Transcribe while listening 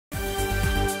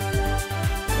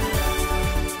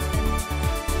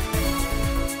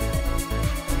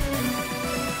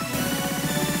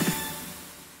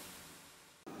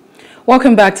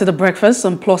Welcome back to The Breakfast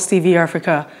on Plus TV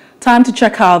Africa. Time to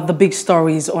check out the big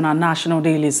stories on our national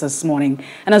dailies this morning.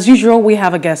 And as usual, we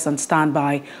have a guest on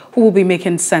standby who will be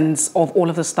making sense of all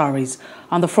of the stories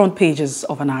on the front pages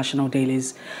of our national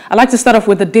dailies. I'd like to start off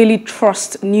with the Daily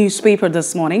Trust newspaper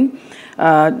this morning.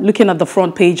 Looking at the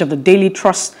front page of the Daily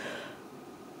Trust.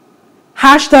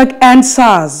 Hashtag End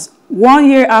SARS. 1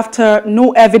 year after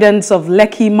no evidence of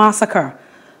Lekki massacre.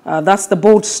 That's the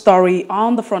bold story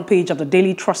on the front page of the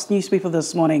Daily Trust newspaper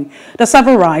this morning. There are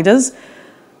several riders.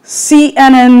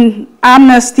 CNN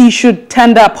amnesty should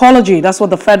tender apology. That's what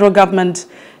the federal government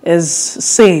is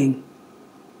saying.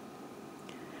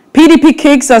 PDP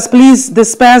kicks as police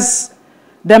disperse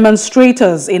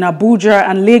demonstrators in Abuja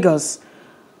and Lagos.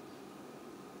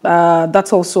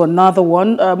 That's also another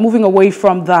one. Moving away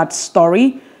from that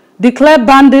story. Declare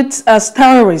bandits as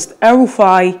terrorists.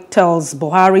 El-Rufai tells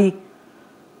Buhari.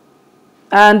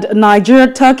 And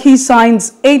Nigeria-Turkey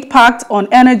signs 8th pact on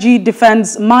energy,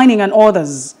 defense, mining, and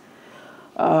others.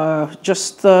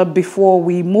 Just before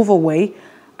we move away,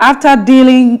 after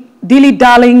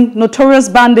dilly-dallying, Notorious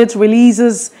Bandits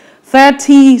releases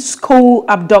 30 school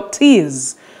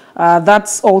abductees.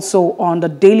 That's also on the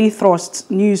Daily Trust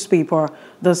newspaper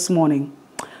this morning.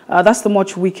 That's the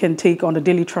much we can take on the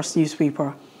Daily Trust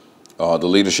newspaper. The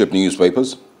leadership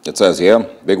newspapers, it says here,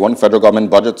 big one, federal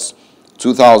government budgets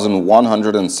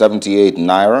 2,178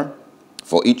 naira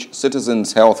for each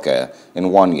citizen's healthcare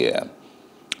in 1 year.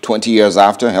 20 years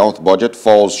after, health budget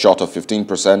falls short of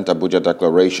 15% Abuja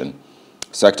declaration.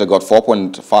 Sector got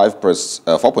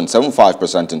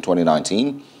 4.75% in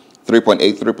 2019,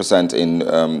 3.83% in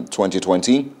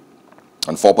 2020,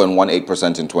 and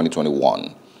 4.18% in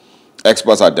 2021.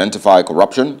 Experts identify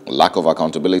corruption, lack of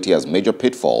accountability as major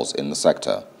pitfalls in the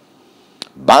sector.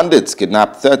 Bandits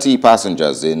kidnapped 30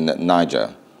 passengers in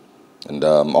Niger. And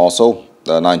also,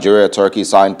 Nigeria-Turkey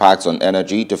signed pacts on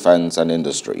energy, defense, and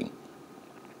industry.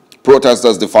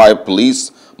 Protesters defy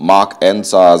police, mark End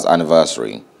SARS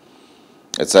anniversary.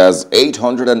 It says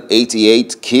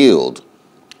 888 killed,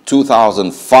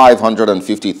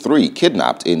 2,553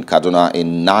 kidnapped in Kaduna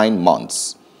in 9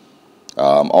 months.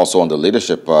 Also on the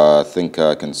leadership, I think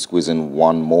I can squeeze in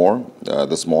one more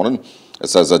this morning. It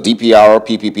says DPR,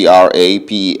 PPPRA,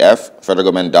 PEF, federal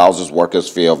government douses workers'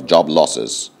 fear of job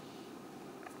losses.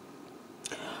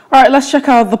 All right, let's check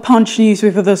out the Punch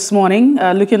newspaper this morning.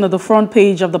 Looking at the front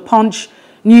page of the Punch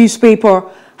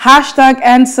newspaper, hashtag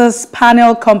answers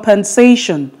panel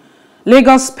compensation.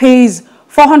 Lagos pays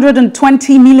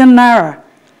 420 million naira.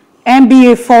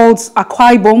 MBA faults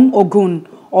Akwa Ibom, Ogun,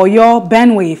 Oyo,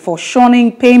 Benue for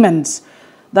shunning payments.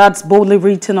 That's boldly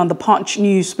written on the Punch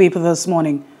newspaper this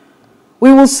morning.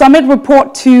 We will submit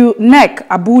report to NEC,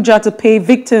 Abuja, to pay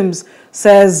victims,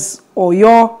 says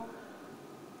Oyo.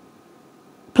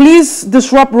 Police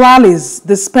disrupt rallies,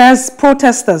 disperse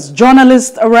protesters,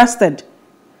 journalists arrested.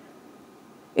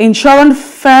 Insurance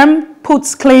firm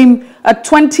puts claim at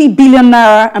 20 billion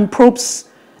naira and probes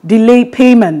delay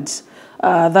payment.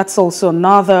 That's also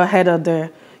another header there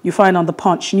you find on the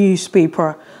Punch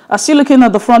newspaper. Still looking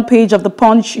at the front page of the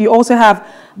Punch, you also have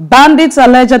bandits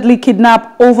allegedly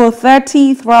kidnap over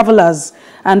 30 travelers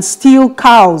and steal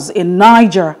cows in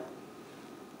Niger.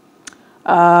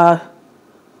 Power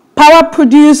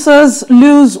producers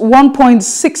lose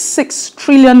 1.66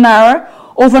 trillion naira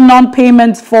over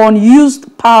non-payment for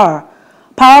unused power.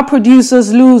 Power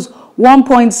producers lose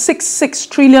 1.66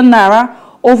 trillion naira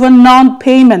over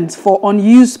non-payment for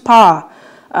unused power.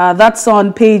 That's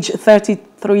on page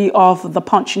 33 of the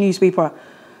Punch newspaper.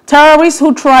 Terrorists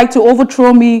who tried to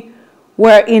overthrow me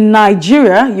were in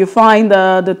Nigeria. You find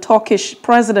the Turkish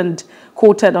president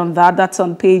quoted on that. That's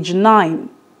on page 9.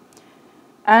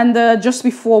 And just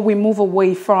before we move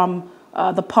away from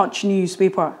the Punch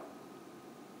newspaper,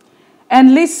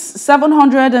 enlist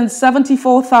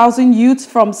 774,000 youths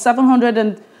from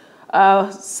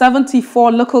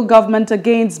 774 local government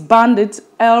against bandits,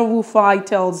 El-Rufai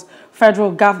tells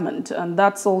federal government. And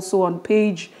that's also on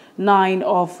page 9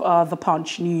 of the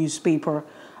Punch newspaper.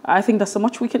 I think that's so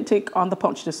much we can take on the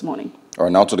Punch this morning. All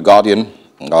right, now to the Guardian.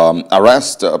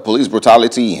 Arrest, police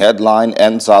brutality, headline,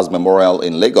 End SARS memorial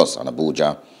in Lagos and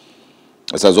Abuja.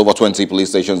 It says over 20 police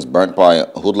stations burnt by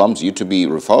hoodlums due to be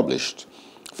refurbished.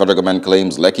 Federal government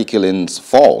claims Lekki killings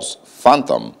false,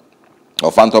 phantom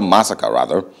massacre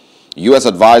rather. U.S.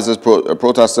 advises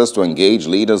protesters to engage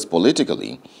leaders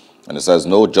politically. And it says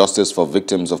no justice for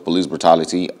victims of police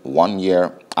brutality 1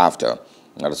 year after.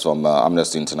 That is from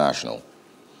Amnesty International.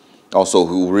 Also,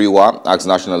 Huriwa asks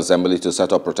National Assembly to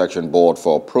set up protection board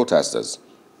for protesters.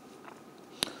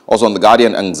 Also on The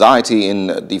Guardian, anxiety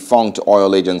in defunct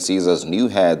oil agencies as new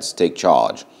heads take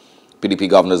charge. PDP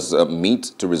governors meet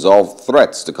to resolve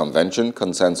threats to convention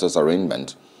consensus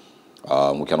arraignment.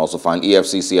 We can also find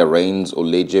EFCC arraigns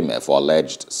Olejime for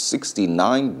alleged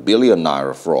 69 billion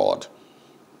naira fraud.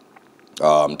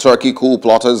 Turkey coup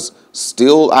plotters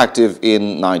still active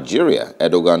in Nigeria.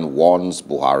 Erdogan warns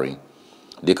Buhari.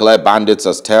 Declare bandits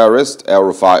as terrorists. El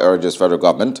Rufai urges federal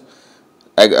government.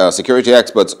 Security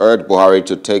experts urge Buhari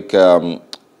to take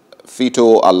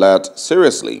Fito alert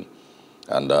seriously.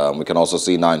 And we can also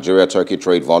see Nigeria-Turkey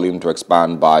trade volume to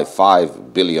expand by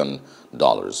 $5 billion.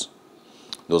 Those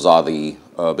are the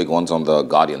big ones on The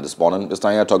Guardian this morning. Mr.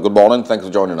 Nya-Etok, good morning. Thanks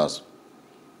for joining us.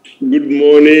 Good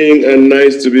morning and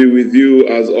nice to be with you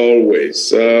as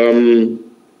always.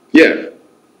 Yeah.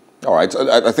 All right.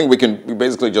 I think we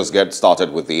basically just get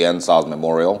started with the NSAS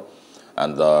memorial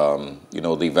and,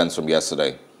 the events from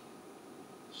yesterday.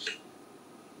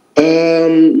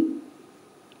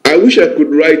 I wish I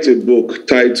could write a book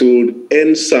titled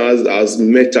NSAS as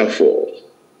Metaphor,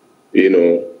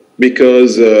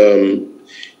 because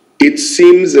it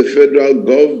seems the federal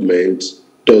government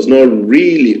does not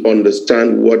really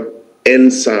understand what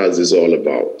NSAS is all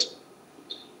about.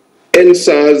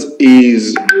 NSAS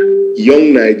is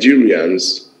young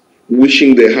Nigerians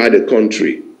wishing they had a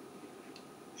country.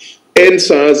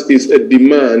 NSAS is a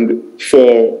demand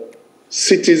for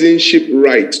citizenship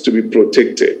rights to be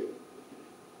protected.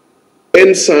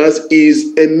 NSAS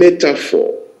is a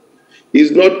metaphor.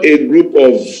 It's not a group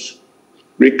of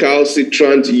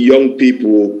recalcitrant young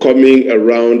people coming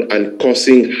around and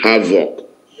causing havoc.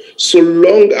 So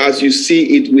long as you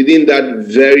see it within that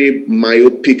very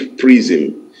myopic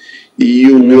prism,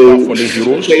 you will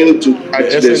fail to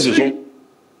catch the spirit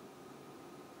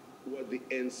what the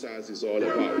NSAS is all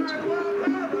about.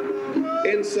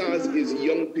 NSAS is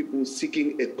young people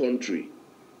seeking a country,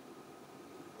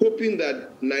 hoping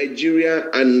that Nigeria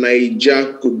and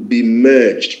Niger could be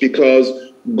merged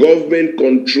because government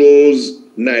controls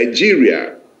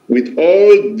Nigeria with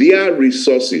all their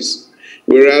resources,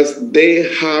 whereas they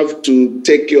have to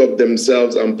take care of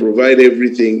themselves and provide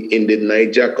everything in the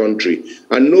Niger country.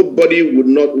 And nobody would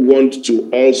not want to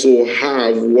also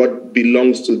have what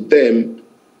belongs to them.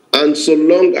 And so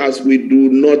long as we do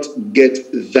not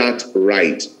get that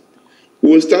right,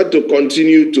 we'll start to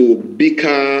continue to bicker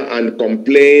and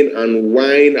complain and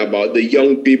whine about the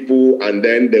young people, and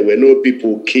then there were no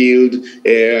people killed.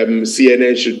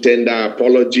 CNN should tender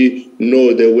apology.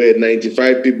 No, there were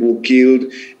 95 people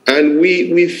killed. And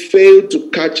we failed to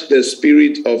catch the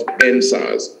spirit of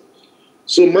NSAS.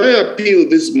 So my appeal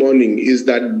this morning is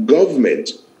that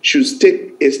government should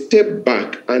take a step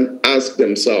back and ask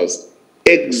themselves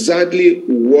exactly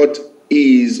what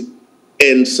is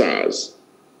NSAS.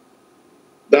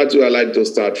 That's where I'd like to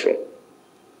start from.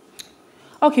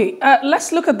 Okay,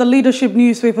 let's look at the leadership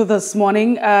newspaper this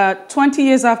morning. 20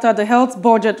 years after the health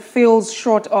budget falls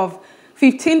short of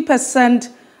 15%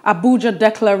 Abuja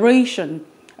declaration.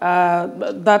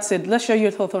 That's it. Let's share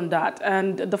your thoughts on that.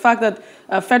 And the fact that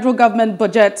federal government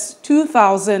budgets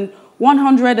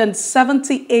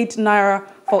 2,178 naira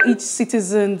for each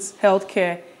citizen's health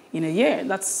care in a year.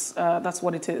 That's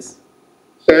what it is.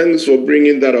 Thanks for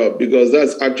bringing that up, because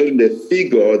that's actually the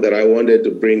figure that I wanted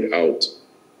to bring out.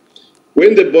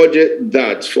 When the budget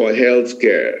that for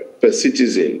healthcare per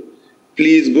citizen,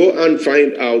 please go and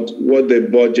find out what the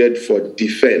budget for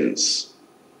defense,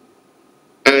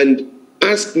 and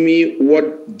ask me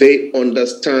what they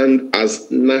understand as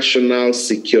national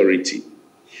security.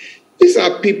 These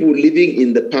are people living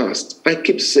in the past. I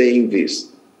keep saying this.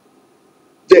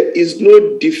 There is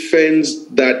no defense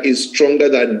that is stronger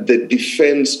than the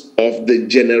defense of the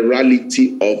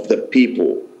generality of the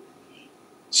people.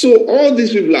 So all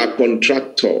these people are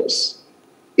contractors.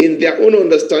 In their own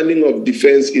understanding of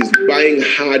defense is buying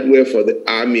hardware for the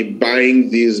army, buying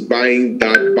this, buying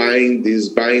that, buying this,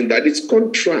 buying that. It's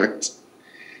contract.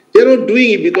 They're not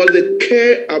doing it because they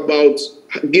care about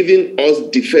giving us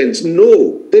defense.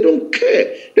 No, they don't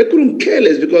care. They couldn't care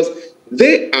less because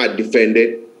they are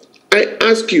defended. I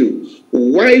ask you,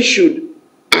 why should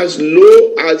as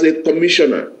low as a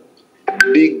commissioner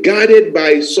be guarded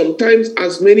by sometimes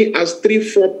as many as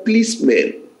 3-4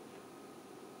 policemen?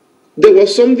 There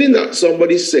was something that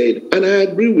somebody said, and I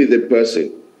agree with the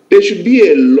person. There should be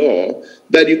a law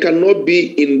that you cannot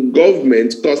be in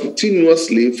government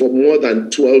continuously for more than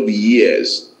 12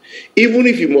 years. Even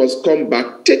if you must come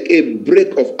back, take a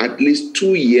break of at least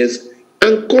 2 years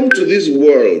and come to this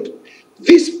world.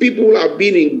 These people have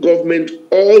been in government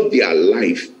all their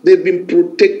life. They've been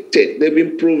protected. They've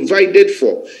been provided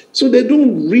for. So they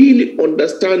don't really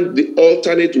understand the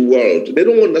alternate world. They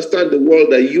don't understand the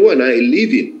world that you and I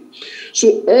live in.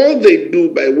 So all they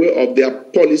do by way of their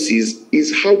policies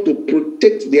is how to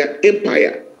protect their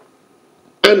empire.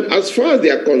 And as far as they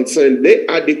are concerned, they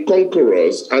are the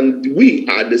conquerors and we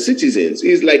are the citizens.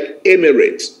 It's like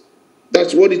Emirates.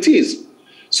 That's what it is.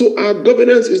 So our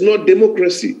governance is not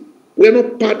democracy. We're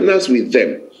not partners with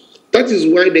them. That is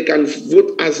why they can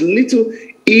vote as little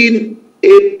in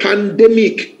a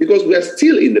pandemic, because we are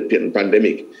still in the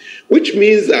pandemic, which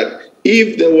means that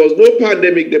if there was no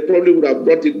pandemic, they probably would have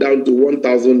brought it down to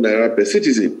 1,000 naira per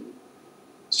citizen.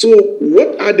 So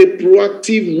what are the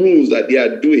proactive rules that they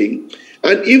are doing?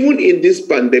 And even in this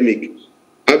pandemic,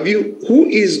 who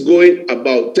is going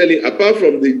about telling, apart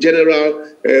from the general,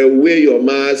 wear your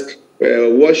mask,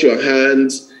 wash your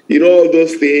hands, all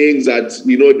those things that,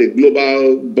 the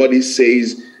global body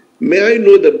says, may I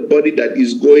know the body that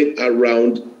is going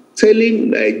around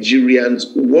telling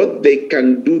Nigerians what they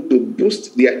can do to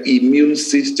boost their immune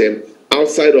system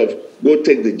outside of go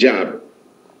take the jab?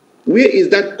 Where is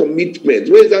that commitment?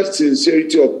 Where is that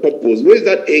sincerity of purpose? Where is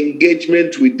that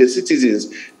engagement with the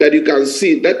citizens that you can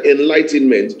see, that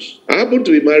enlightenment? I happen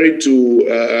to be married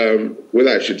to, whether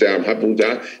I should say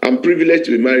I'm privileged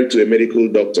to be married to a medical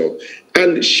doctor.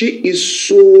 And she is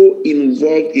so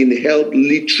involved in health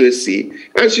literacy.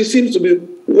 And she seems to be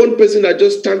one person that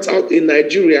just stands out in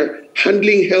Nigeria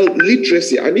handling health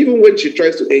literacy. And even when she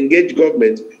tries to engage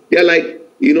government, they're like,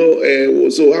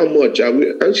 so how much are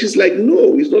we? And she's like,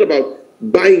 no, it's not about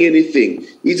buying anything.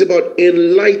 It's about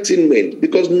enlightenment,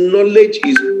 because knowledge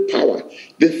is power.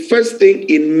 The first thing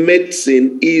in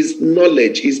medicine is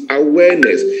knowledge, is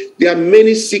awareness. There are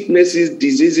many sicknesses,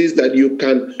 diseases that you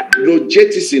can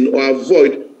jettison or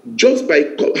avoid just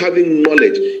by having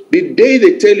knowledge. The day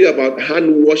they tell you about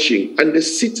hand washing and they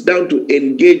sit down to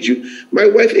engage you, my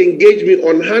wife engaged me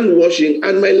on hand washing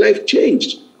and my life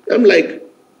changed. I'm like,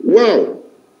 wow.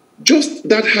 Just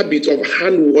that habit of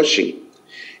hand washing,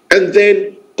 and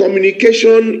then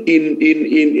communication in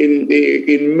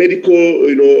medical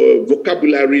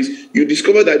vocabularies. You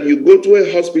discover that you go to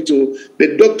a hospital,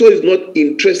 the doctor is not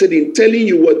interested in telling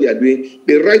you what they are doing.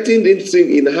 They're writing this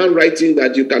thing in handwriting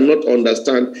that you cannot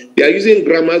understand. They are using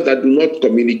grammars that do not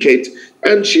communicate.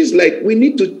 And she's like, we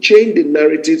need to change the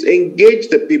narratives, engage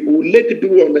the people, let the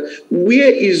people understand.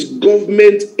 Where is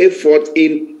government effort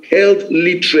in health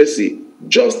literacy?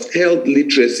 Just health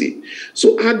literacy.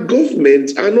 So our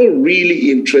governments are not really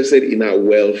interested in our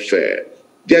welfare.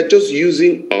 They're just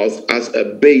using us as a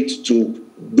bait to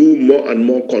do more and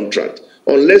more contract.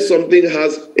 Unless something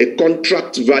has a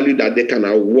contract value that they can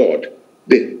award,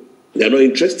 they're not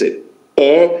interested.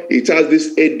 Or it has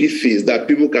this edifice that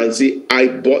people can see, I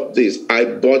bought this, I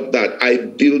bought that, I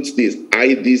built this,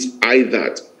 I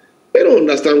that. They don't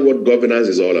understand what governance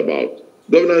is all about.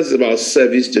 Governance is about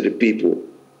service to the people.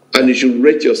 And you should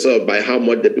rate yourself by how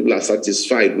much the people are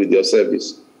satisfied with your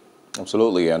service.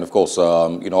 Absolutely. And of course, all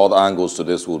the angles to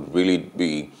this would really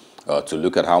be to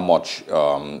look at how much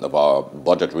of our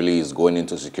budget really is going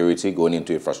into security, going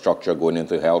into infrastructure, going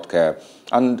into healthcare,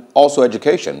 and also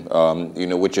education,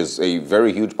 which is a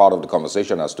very huge part of the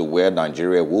conversation as to where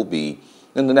Nigeria will be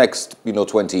in the next,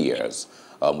 20 years.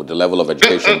 With the level of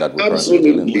education that we're currently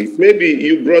dealing with. Maybe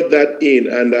you brought that in,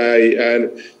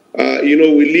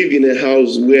 we live in a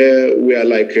house where we are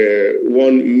like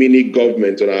one mini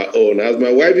government on our own. As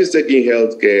my wife is taking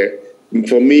healthcare,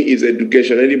 for me is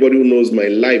education. Anybody who knows my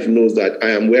life knows that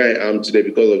I am where I am today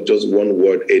because of just one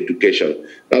word, education.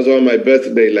 That's why my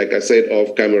birthday, like I said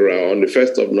off camera, on the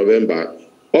 1st of November,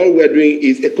 all we're doing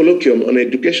is a colloquium on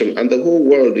education, and the whole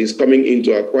world is coming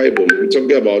into Akwa Ibom. We're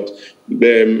talking about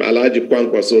Alhaji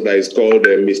Kwankwaso that is called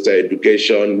Mr.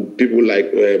 Education, people like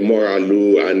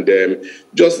Moralu, and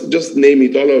just name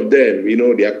it, all of them,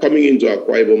 they are coming into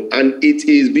Akwa Ibom, and it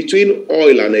is between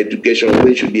oil and education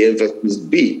where should the emphasis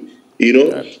be,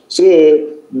 Yes.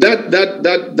 So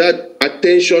that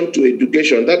attention to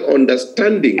education, that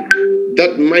understanding,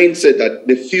 that mindset that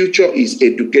the future is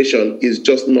education is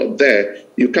just not there.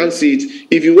 You can't see it.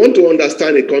 If you want to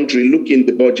understand a country, look in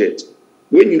the budget.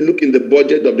 When you look in the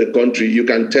budget of the country, you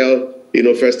can tell,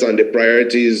 firsthand the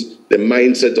priorities, the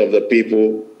mindset of the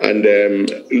people, and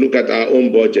look at our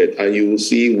own budget, and you will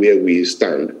see where we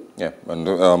stand. Yeah,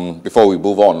 and before we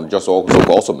move on, just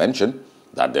also mention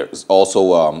that there is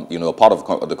also, a part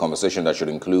of the conversation that should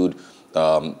include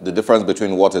the difference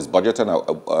between what is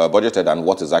budgeted and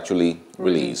what is actually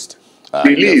released.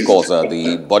 Of course,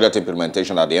 the budget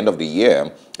implementation at the end of the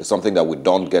year is something that we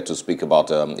don't get to speak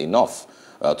about enough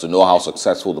to know how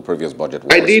successful the previous budget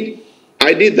was.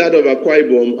 I did that of Akwa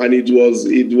Ibom, and it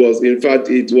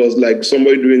was like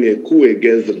somebody doing a coup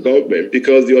against the government,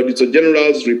 because the Auditor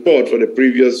General's report for the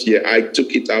previous year, I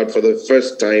took it out for the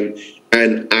first time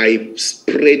and I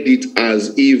spread it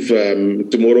as if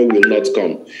tomorrow will not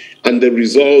come. And the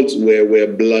results were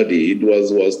bloody. It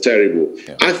was terrible.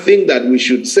 Yeah. I think that we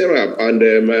should set up, and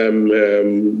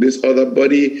this other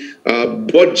body,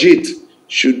 budget,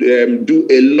 should do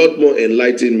a lot more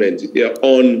enlightenment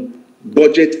on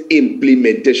budget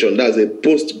implementation. That's a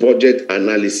post-budget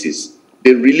analysis.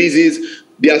 The releases,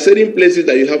 there are certain places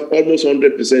that you have almost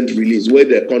 100% release, where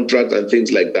there are contracts and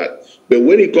things like that. But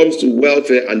when it comes to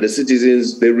welfare and the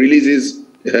citizens, the releases,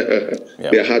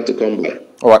 they're hard to come by.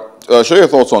 All right. Share your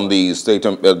thoughts on the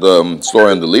statement, the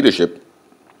story on the leadership.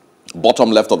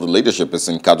 Bottom left of the leadership is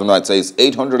in Kaduna. It says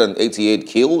 888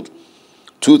 killed,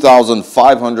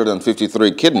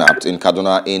 2,553 kidnapped in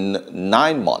Kaduna in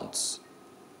 9 months.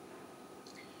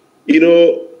 You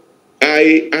know,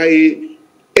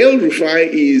 El-Rufai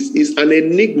is an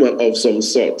enigma of some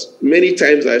sort. Many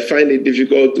times I find it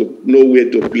difficult to know where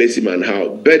to place him and how.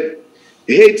 But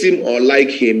hate him or like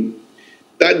him,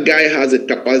 that guy has a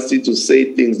capacity to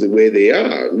say things the way they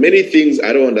are. Many things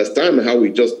I don't understand how he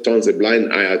just turns a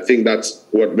blind eye. I think that's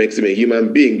what makes him a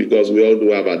human being, because we all do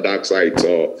have our dark sides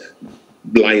or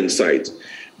blind sides.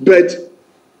 But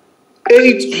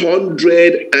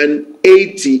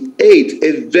 888,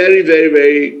 a very, very,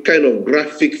 very kind of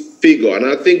graphic figure, and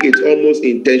I think it's almost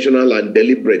intentional and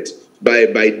deliberate by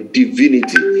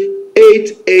divinity.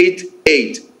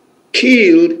 888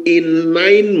 killed in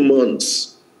 9 months.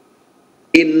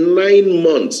 In 9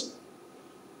 months.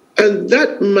 And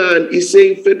that man is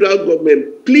saying, federal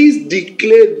government, please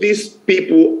declare these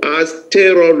people as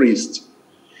terrorists.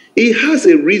 He has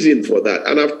a reason for that,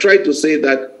 and I've tried to say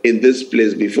that in this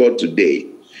place before today.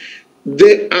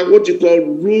 There are what you call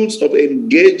rules of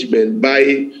engagement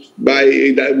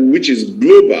which is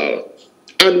global.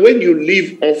 And when you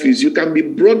leave office, you can be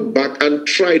brought back and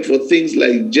tried for things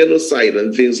like genocide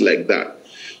and things like that.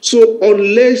 So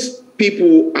unless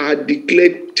people are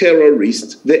declared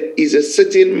terrorists, there is a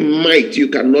certain might you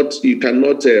cannot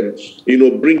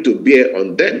bring to bear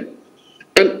on them.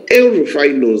 And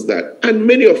El-Rufai knows that, and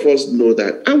many of us know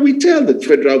that. And we tell the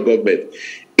federal government,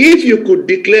 if you could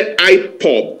declare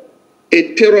IPOB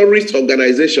a terrorist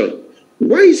organization,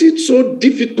 why is it so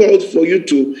difficult for you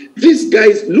to? These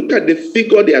guys, look at the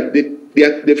figure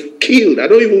they've killed. I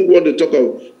don't even want to talk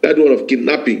about that one of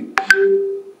kidnapping.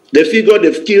 The figure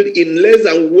they've killed in less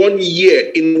than 1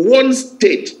 year in one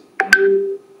state.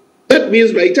 That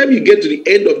means by the time you get to the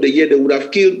end of the year, they would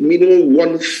have killed minimum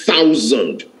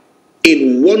 1,000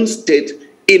 in one state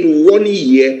in 1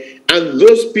 year. And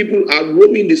those people are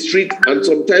roaming the street, and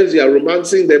sometimes they are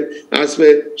romancing them as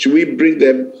well. Should we bring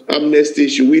them amnesty?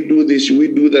 Should we do this? Should we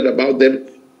do that about them?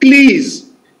 Please,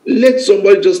 let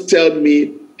somebody just tell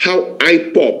me how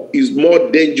IPOB is more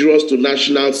dangerous to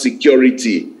national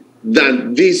security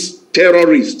than these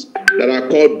terrorists that are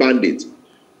called bandits.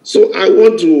 So I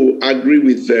want to agree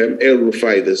with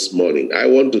El-Rufai this morning. I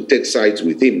want to take sides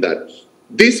with him that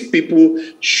these people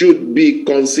should be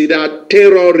considered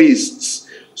terrorists,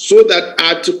 so that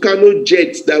our Tucano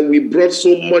jets that we brought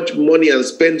so much money and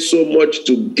spent so much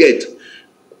to get,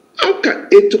 how can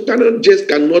a Tucano jet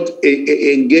cannot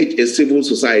engage a civil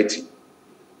society?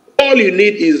 All you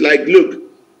need is like, look,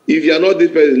 if you are not this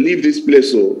person, leave this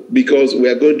place, because we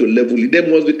are going to level it. There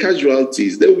must be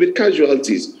casualties. There will be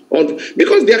casualties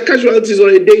because there are casualties on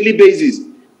a daily basis.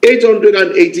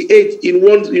 888 in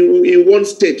one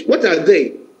state. What are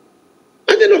they?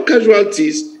 Are they not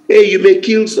casualties? Hey, you may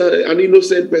kill an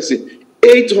innocent person.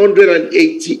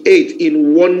 888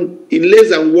 in less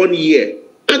than 1 year.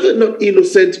 Are they not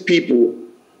innocent people?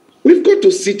 We've got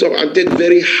to sit up and take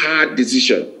very hard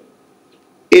decisions.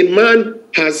 A man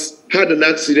has had an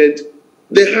accident,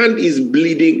 the hand is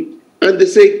bleeding, and they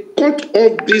say, cut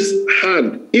off this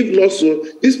hand. If not so,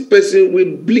 this person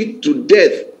will bleed to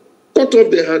death. Cut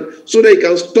off the hand so that you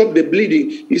can stop the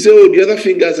bleeding. You say, oh, the other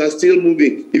fingers are still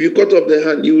moving. If you cut off the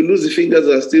hand, you will lose the fingers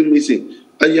that are still missing.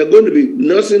 And you're going to be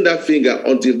nursing that finger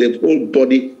until the whole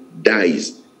body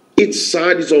dies. It's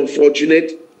sad, it's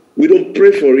unfortunate. We don't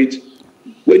pray for it.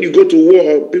 When you go to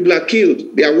war, people are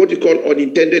killed. They are what you call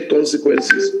unintended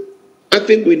consequences. I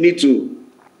think we need to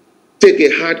take a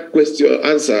hard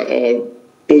answer or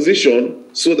position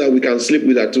so that we can sleep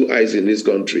with our 2 eyes in this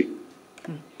country.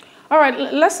 All right,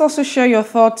 let's also share your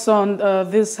thoughts on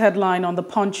this headline on the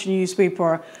Punch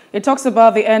newspaper. It talks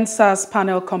about the NSAS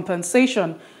panel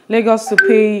compensation. Lagos to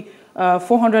pay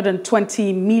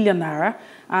 420 million naira,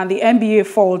 and the NBA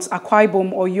faults Akwa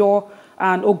Ibom, Oyo,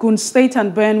 and Ogun State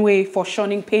and Benue for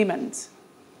shunning payment.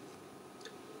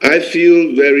 I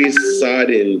feel very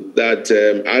saddened that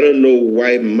I don't know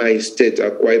why my state,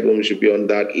 Akwa Ibom, should be on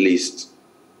that list.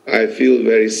 I feel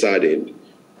very saddened.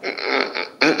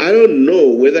 I don't know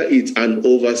whether it's an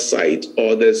oversight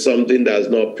or there's something that's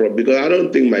not proper, because I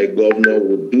don't think my governor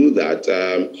would do that.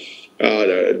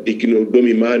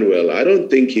 Ogbonmwan, I don't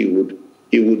think he would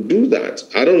do that.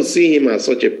 I don't see him as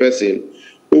such a person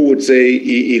who would say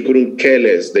he couldn't care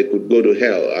less, they could go to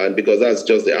hell, and because that's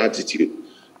just the attitude.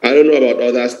 I don't know about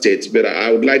other states, but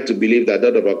I would like to believe that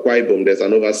out of Akwa Ibom, there's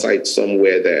an oversight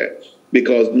somewhere there,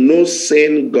 because no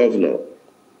sane governor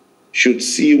should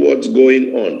see what's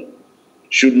going on,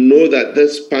 should know that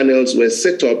these panels were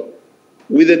set up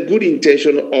with a good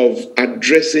intention of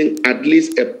addressing at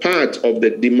least a part of the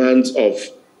demands of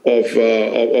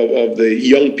the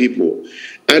young people,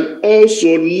 and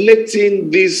also letting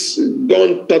these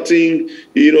gun-toting,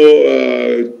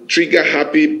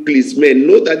 trigger-happy policemen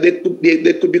know that there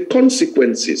could be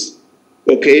consequences.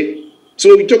 Okay,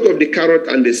 so we talk of the carrot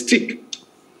and the stick.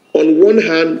 On one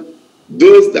hand,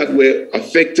 those that were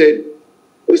affected,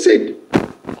 we said,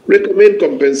 recommend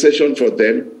compensation for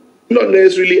them, not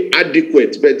necessarily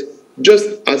adequate, but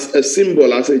just as a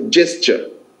symbol, as a gesture.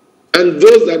 And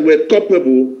those that were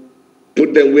culpable,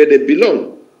 put them where they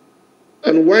belong.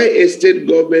 And why a state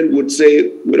government would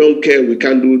say, we don't care, we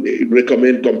can't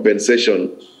recommend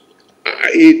compensation,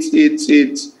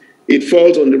 it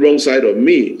falls on the wrong side of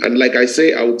me. And like I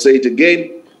say, I would say it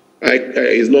again,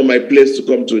 it's not my place to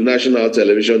come to national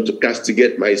television to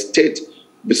castigate my state.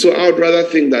 So I would rather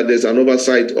think that there's an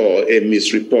oversight or a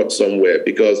misreport somewhere,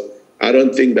 because I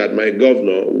don't think that my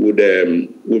governor would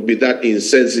be that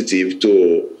insensitive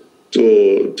to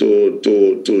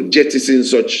jettison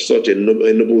such a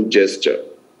noble gesture.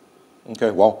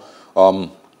 Okay, well,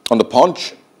 on the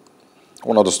Punch,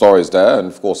 one of the stories there, and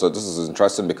of course this is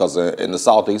interesting because in the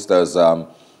southeast there's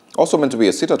also meant to be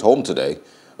a sit-at-home today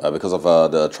because of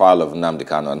the trial of Nnamdi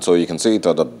Kanu, and so you can see it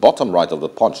at the bottom right of the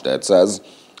Punch there. It says,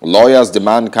 lawyers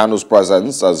demand Kanu's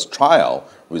presence as trial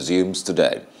resumes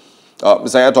today.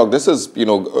 Mr. Nya-Etok, this is,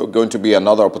 going to be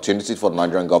another opportunity for the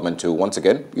Nigerian government to once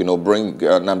again, bring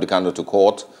Nnamdi Kanu to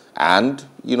court and,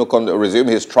 resume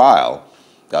his trial.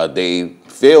 They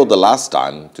failed the last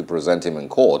time to present him in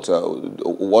court.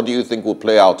 What do you think will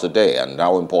play out today, and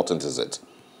how important is it?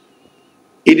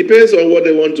 It depends on what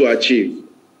they want to achieve.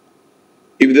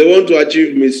 If they want to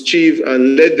achieve mischief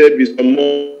and let there be some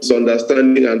more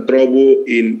misunderstanding and trouble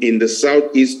in the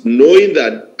southeast, knowing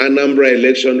that Anambra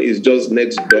election is just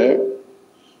next door,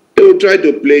 they will try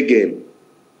to play game.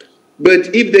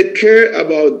 But if they care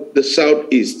about the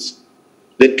southeast,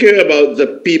 they care about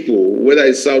the people, whether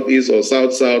it's southeast or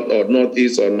south-south or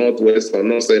northeast or northwest or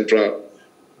north-central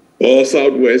or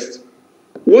southwest,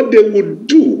 what they would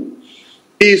do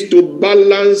is to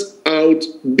balance out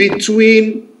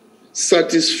between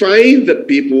satisfying the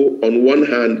people on one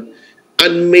hand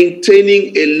and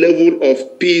maintaining a level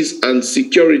of peace and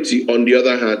security on the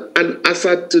other hand. And as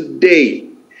of today,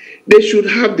 they should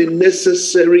have the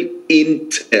necessary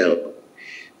intel.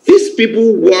 These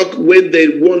people work when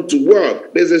they want to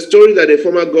work. There's a story that a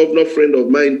former governor friend of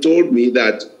mine told me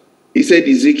that he said,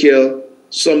 Ezekiel,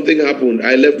 something happened.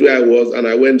 I left where I was and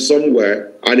I went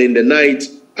somewhere, and in the night,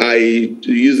 I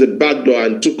used a back door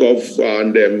and took off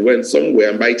and went somewhere.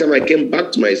 And by the time I came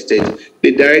back to my state,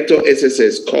 the director of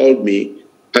SSS called me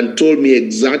and told me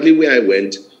exactly where I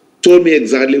went, told me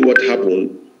exactly what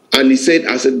happened. And he said,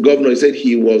 as a governor, he said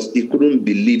he couldn't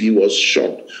believe, he was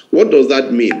shocked. What does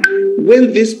that mean?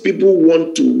 When these people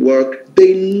want to work,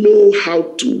 they know how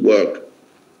to work.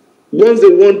 Once they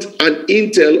want an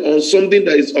intel on something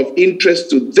that is of interest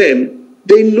to them,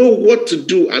 they know what to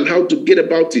do and how to get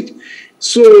about it.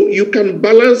 So you can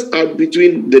balance out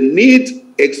between the needs,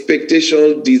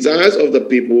 expectations, desires of the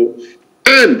people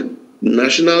and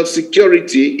national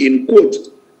security, in quote.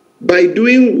 By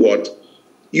doing what?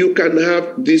 You can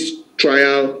have this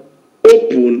trial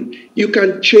open. You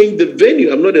can change the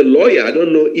venue. I'm not a lawyer. I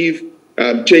don't know if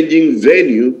changing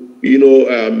venue,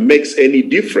 makes any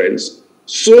difference,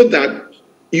 so that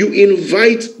you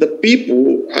invite the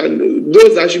people and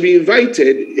those that should be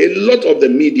invited, a lot of the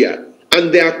media,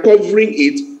 and they are covering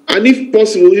it, and if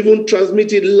possible, even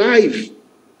transmit it live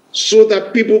so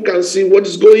that people can see what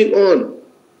is going on.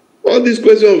 All this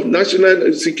question of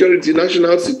national security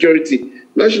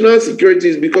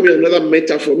is becoming another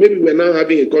metaphor. Maybe we're now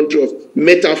having a country of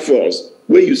metaphors,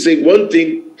 where you say one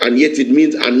thing and yet it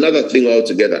means another thing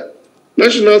altogether.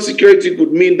 National security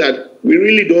could mean that we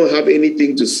really don't have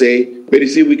anything to say, but you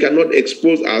see, we cannot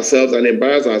expose ourselves and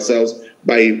embarrass ourselves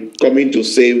by coming to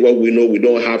say what we know we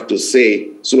don't have to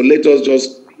say. So let us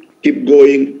just keep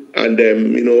going and,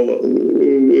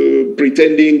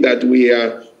 pretending that we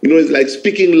are, it's like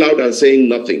speaking loud and saying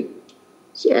nothing.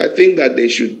 So I think that they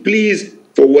should please,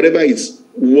 for whatever is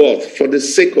worth, for the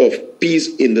sake of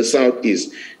peace in the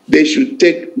Southeast, they should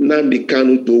take Nnamdi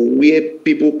Kanu to where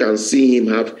people can see him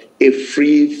have a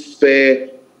free, fair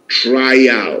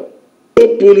trial,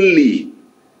 openly.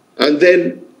 And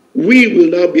then we will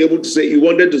now be able to say, you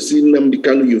wanted to see Nnamdi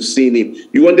Kanu, you've seen him.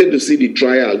 You wanted to see the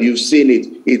trial, you've seen it.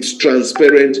 It's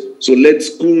transparent, so let's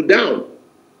cool down.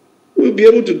 We'll be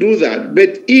able to do that.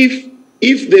 But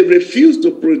if they refuse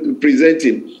to present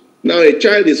him, now a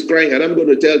child is crying and I'm going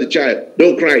to tell the child,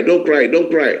 don't cry, don't cry,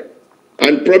 don't cry.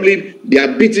 And probably they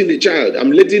are beating the child.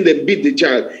 I'm letting them beat the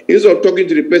child. Instead of talking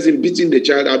to the person beating the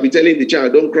child, I'll be telling the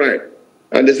child, don't cry.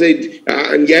 And they say,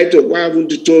 Nya-Etok, why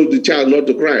haven't you told the child not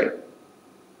to cry?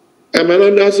 I'm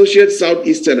an associate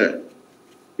Southeasterner,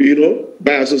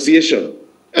 by association.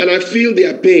 And I feel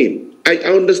their pain. I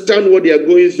understand what they are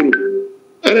going through.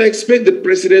 And I expect the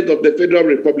President of the Federal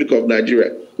Republic of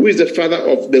Nigeria, who is the father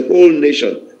of the whole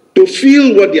nation, to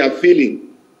feel what they are feeling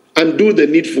and do the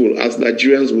needful, as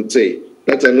Nigerians would say.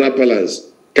 That's another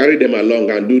balance. Carry them along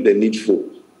and do the needful.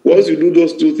 Once you do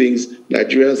those two things,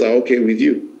 Nigerians are okay with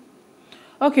you.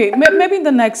 Okay, maybe in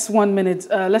the next 1 minute,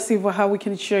 let's see how we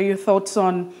can share your thoughts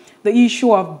on the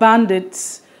issue of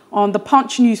bandits. On the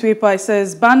Punch newspaper, it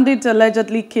says, bandit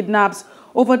allegedly kidnaps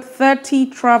over 30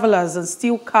 travelers and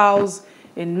steal cows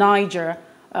in Niger.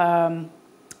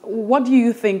 What do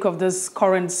you think of this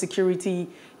current security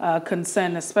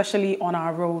concern, especially on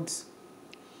our roads?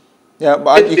 Yeah,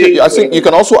 but I think you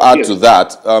can also add to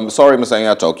that. Sorry, Mr.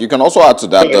 Nya-Etok. You can also add to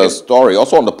that the story,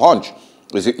 also on the Punch.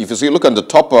 If you see, look at the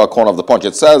top corner of the Punch,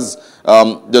 it says,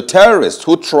 the terrorists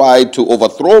who tried to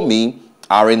overthrow me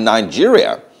are in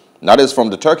Nigeria. That is from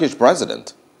the Turkish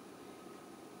president.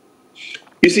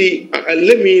 You see,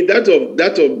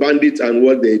 that of bandits and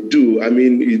what they do, I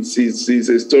mean, it's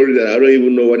a story that I don't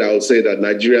even know what I'll say, that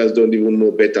Nigerians don't even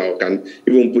know better or can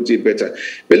even put it better.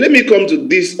 But let me come to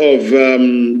this of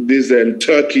this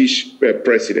Turkish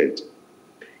president.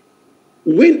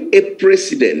 When a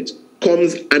president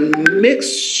comes and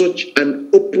makes such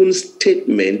an open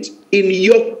statement in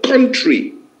your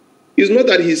country, it's not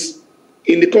that he's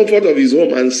in the comfort of his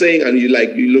home and saying, and you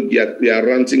are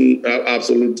ranting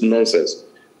absolute nonsense.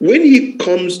 When he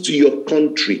comes to your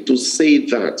country to say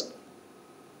that,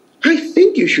 I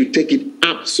think you should take it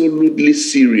absolutely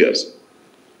serious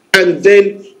and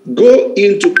then go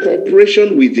into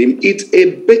cooperation with him. It's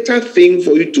a better thing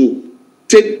for you to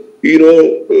take,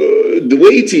 the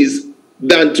way it is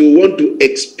than to want to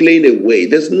explain away.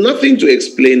 There's nothing to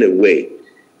explain away.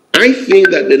 I think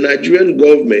that the Nigerian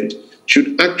government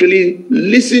should actually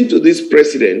listen to this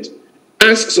president,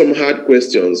 ask some hard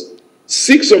questions,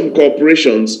 seek some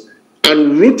cooperations,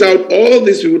 and root out all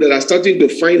these people that are starting to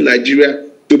find Nigeria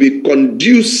to be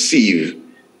conducive.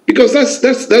 Because that's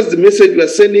the message we're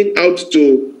sending out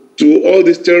to all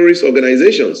these terrorist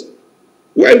organizations.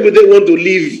 Why would they want to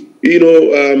leave, where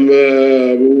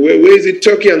is it,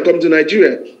 Turkey, and come to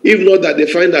Nigeria? If not that they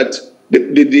find that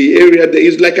the area there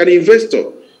is like an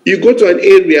investor. You go to an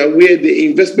area where the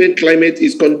investment climate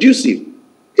is conducive.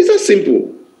 It's that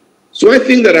simple. So I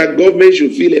think that our government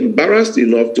should feel embarrassed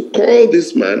enough to call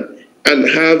this man and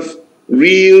have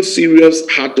real serious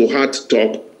heart-to-heart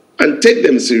talk and take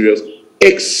them serious,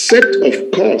 except,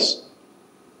 of course,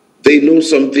 they know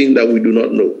something that we do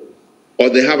not know, or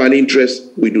they have an interest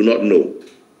we do not know.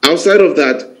 Outside of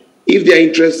that, if their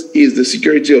interest is the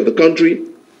security of the country,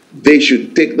 they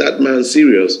should take that man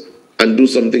serious and do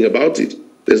something about it.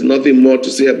 There's nothing more to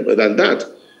say than that.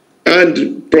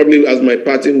 And probably as my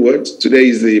parting words, today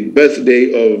is the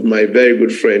birthday of my very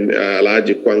good friend,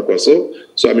 Alhaji Kwankwaso.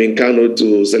 So I'm in Kano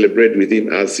to celebrate with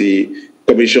him as he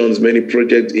commissions many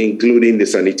projects, including the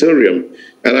sanitarium.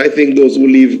 And I think those who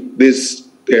leave this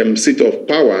seat of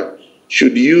power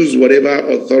should use whatever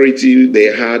authority they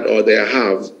had or they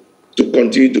have to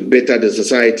continue to better the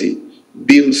society.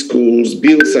 Build schools,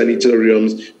 build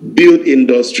sanitariums, build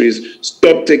industries,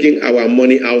 stop taking our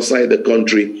money outside the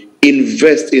country,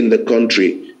 invest in the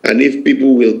country. And if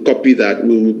people will copy that,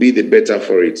 we will be the better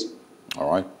for it. All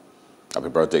right. Happy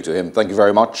birthday to him. Thank you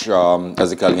very much,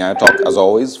 Ezekiel Nya-Etok, as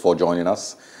always, for joining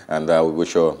us. And we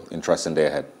wish you an interesting day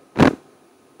ahead.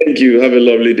 Thank you. Have a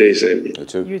lovely day, Sam. You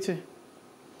too. You too.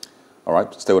 All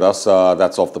right, stay with us.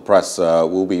 That's Off the Press.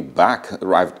 We'll be back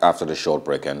right after the short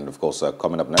break. And, of course,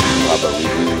 coming up next, we'll have a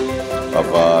review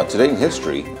of Today in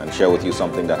History and share with you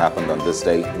something that happened on this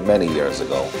day many years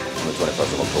ago, on the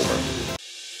 21st of October.